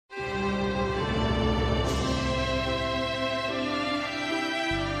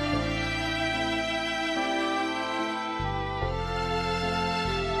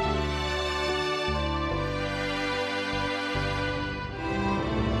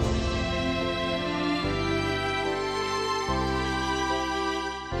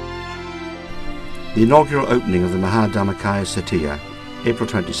The inaugural opening of the Dhammakaya Getiya, April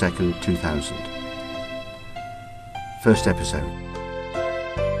 22nd, 2000. First episode.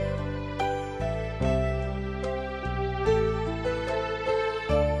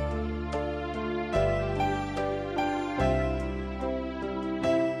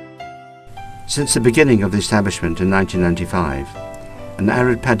 Since the beginning of the establishment in 1995, an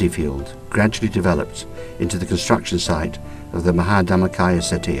arid paddy field gradually developed into the construction site of the Dhammakaya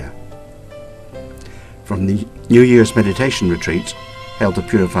Getiya. From the New Year's meditation retreat, held to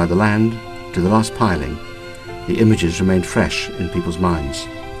purify the land, to the last piling, the images remained fresh in people's minds.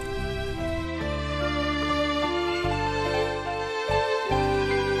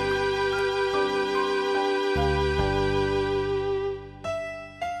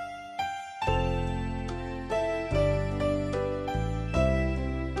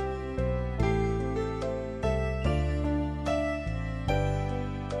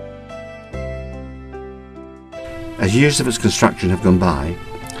 As years of its construction have gone by,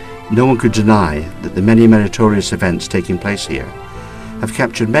 no one could deny that the many meritorious events taking place here have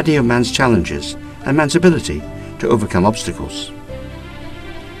captured many of man's challenges and man's ability to overcome obstacles.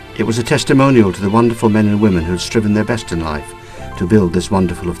 It was a testimonial to the wonderful men and women who had striven their best in life to build this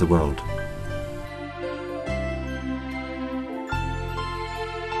wonderful of the world.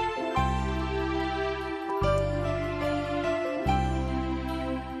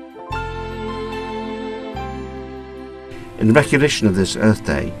 In recognition of this Earth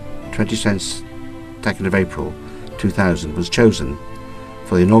Day, 22nd of April 2000 was chosen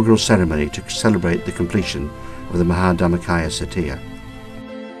for the inaugural ceremony to celebrate the completion of the Dhammakaya Getiya.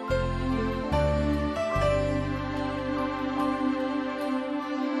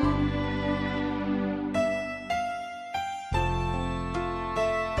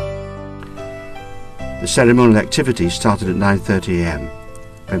 The ceremonial activity started at 9:30 a.m.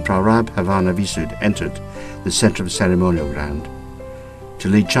 when Prarabh Havana Visud entered the centre of the ceremonial ground to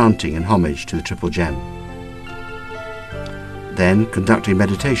lead chanting and homage to the Triple Gem. Then conducting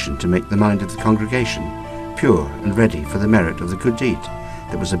meditation to make the mind of the congregation pure and ready for the merit of the good deed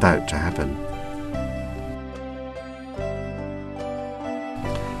that was about to happen.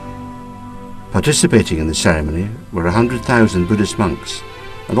 Participating in the ceremony were 100,000 Buddhist monks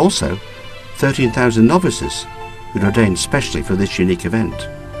and also 13,000 novices who'd ordained specially for this unique event.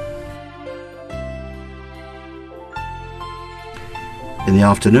 In the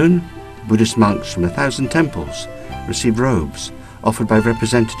afternoon, Buddhist monks from 1,000 temples received robes offered by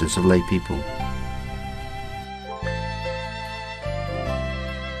representatives of lay people.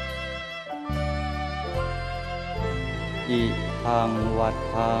 Ihang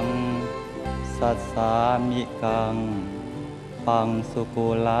wathang satsamikang pang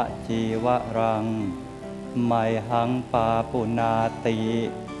sukula jiwarang maihang papunati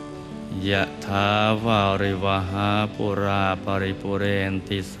ยะถาวาริวหาปุราปริปุเรน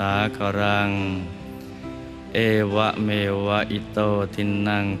ติสาครังเอวะเมวะอิโตทิ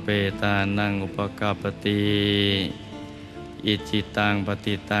นังเปตานังอุปกาปติอิจิตังป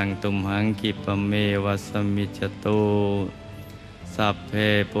ฏิตังตุมหังกิปะเมวะสมิจจตุสัพเพ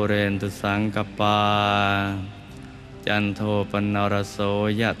ปุเรนตุสังกปาจันโทปนรโส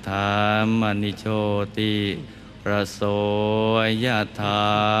ยะถามณิโชติระโสยถา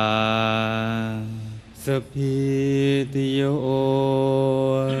สัพพิติโย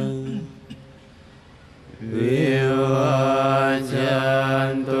วิวัจจั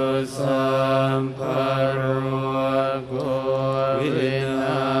นตุสัมภโรโควิน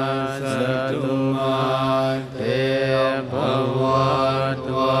าศตุมาเตภวัต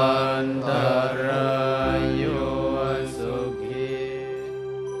วันตรายโยสุขี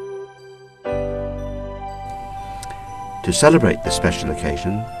To celebrate this special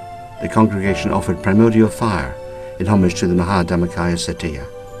occasion, the congregation offered primordial fire in homage to the Dhammakaya Getiya.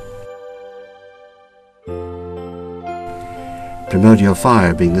 Primordial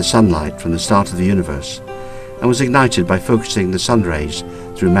fire being the sunlight from the start of the universe, and was ignited by focusing the sun rays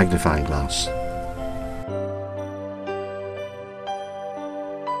through a magnifying glass.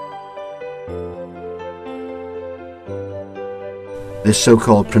 This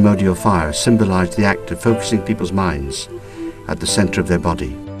so-called primordial fire symbolized the act of focusing people's minds at the center of their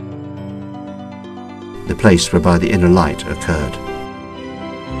body, the place whereby the inner light occurred.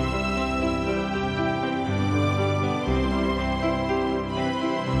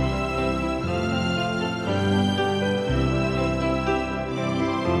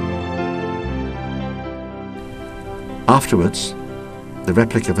 Afterwards, the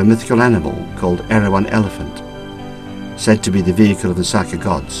replica of a mythical animal called Erawan elephant, said to be the vehicle of the Saka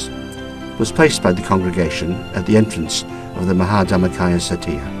gods, was placed by the congregation at the entrance of the Dhammakaya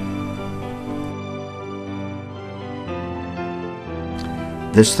Getiya.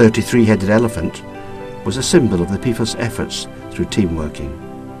 This 33-headed elephant was a symbol of the people's efforts through team working.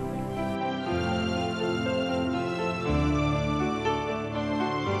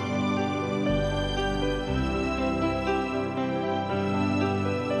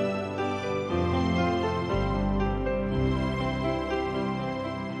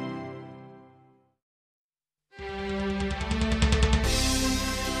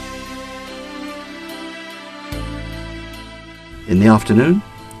 In the afternoon,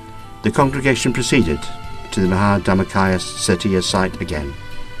 the congregation proceeded to the Dhammakaya Getiya site again.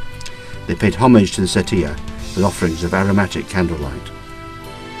 They paid homage to the Getiya with offerings of aromatic candlelight.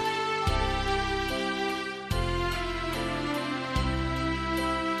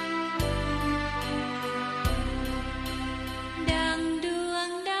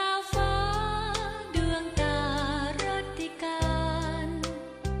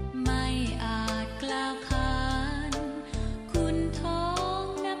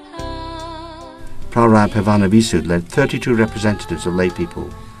 Prarab Pavanavisud led 32 representatives of lay people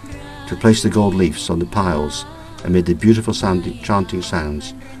to place the gold leaves on the piles amid the beautiful chanting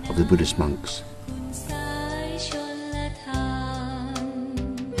sounds of the Buddhist monks.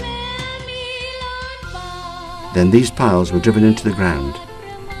 Then these piles were driven into the ground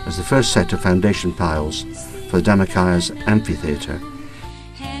as the first set of foundation piles for the Dhammakaya's amphitheatre.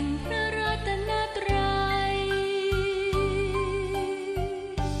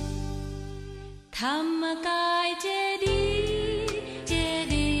 Dhammakaya Getiya เจ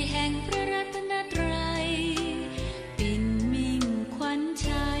ดีย์แห่งพระรัตนตรัยปิ่นมิ่งขวัญ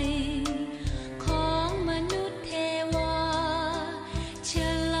ชัยของมนุษย์เทวาชะ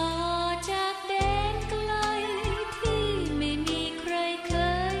ลอจากแดนไกลที่ไม่มีใครเค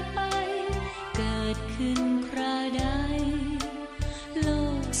ยไปเกิดขึ้นคราใดโล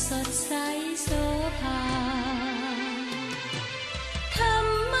กสดใสโสภา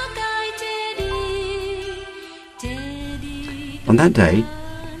On that day,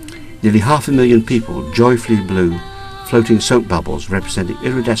 nearly 500,000 people joyfully blew floating soap bubbles representing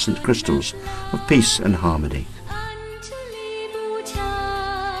iridescent crystals of peace and harmony.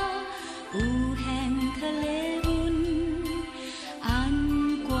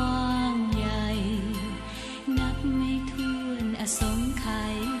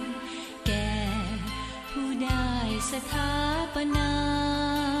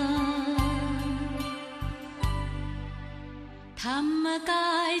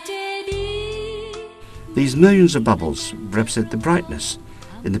 These millions of bubbles represent the brightness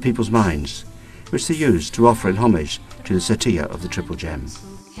in the people's minds, which they use to offer in homage to the Getiya of the Triple Gem.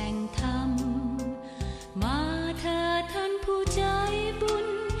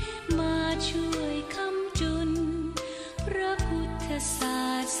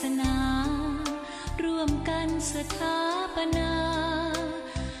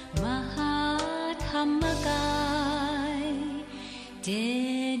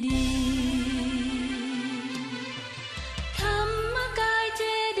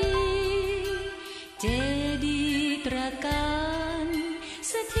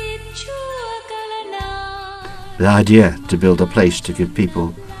 The idea to build a place to give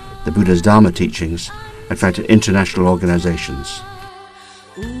people the Buddha's Dharma teachings attracted international organizations.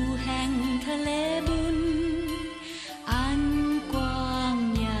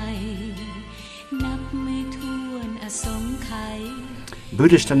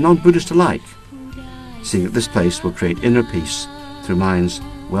 Buddhist and non-Buddhist alike, seeing that this place will create inner peace through minds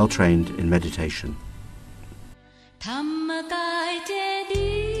well trained in meditation.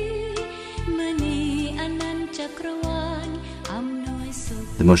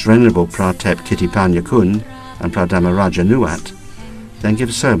 The most venerable Pratep Kittipanya Kun and Pradhamaraja Nuat then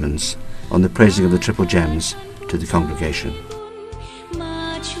give sermons on the praising of the Triple Gems to the congregation.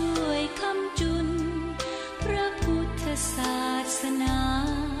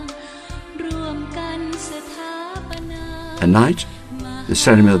 At night, the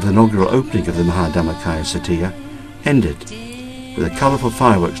ceremony of the inaugural opening of the Dhammakaya Getiya ended with a colourful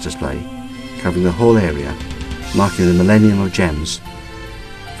fireworks display covering the whole area, marking the millennium of gems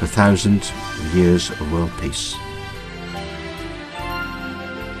for 1,000 years of world peace.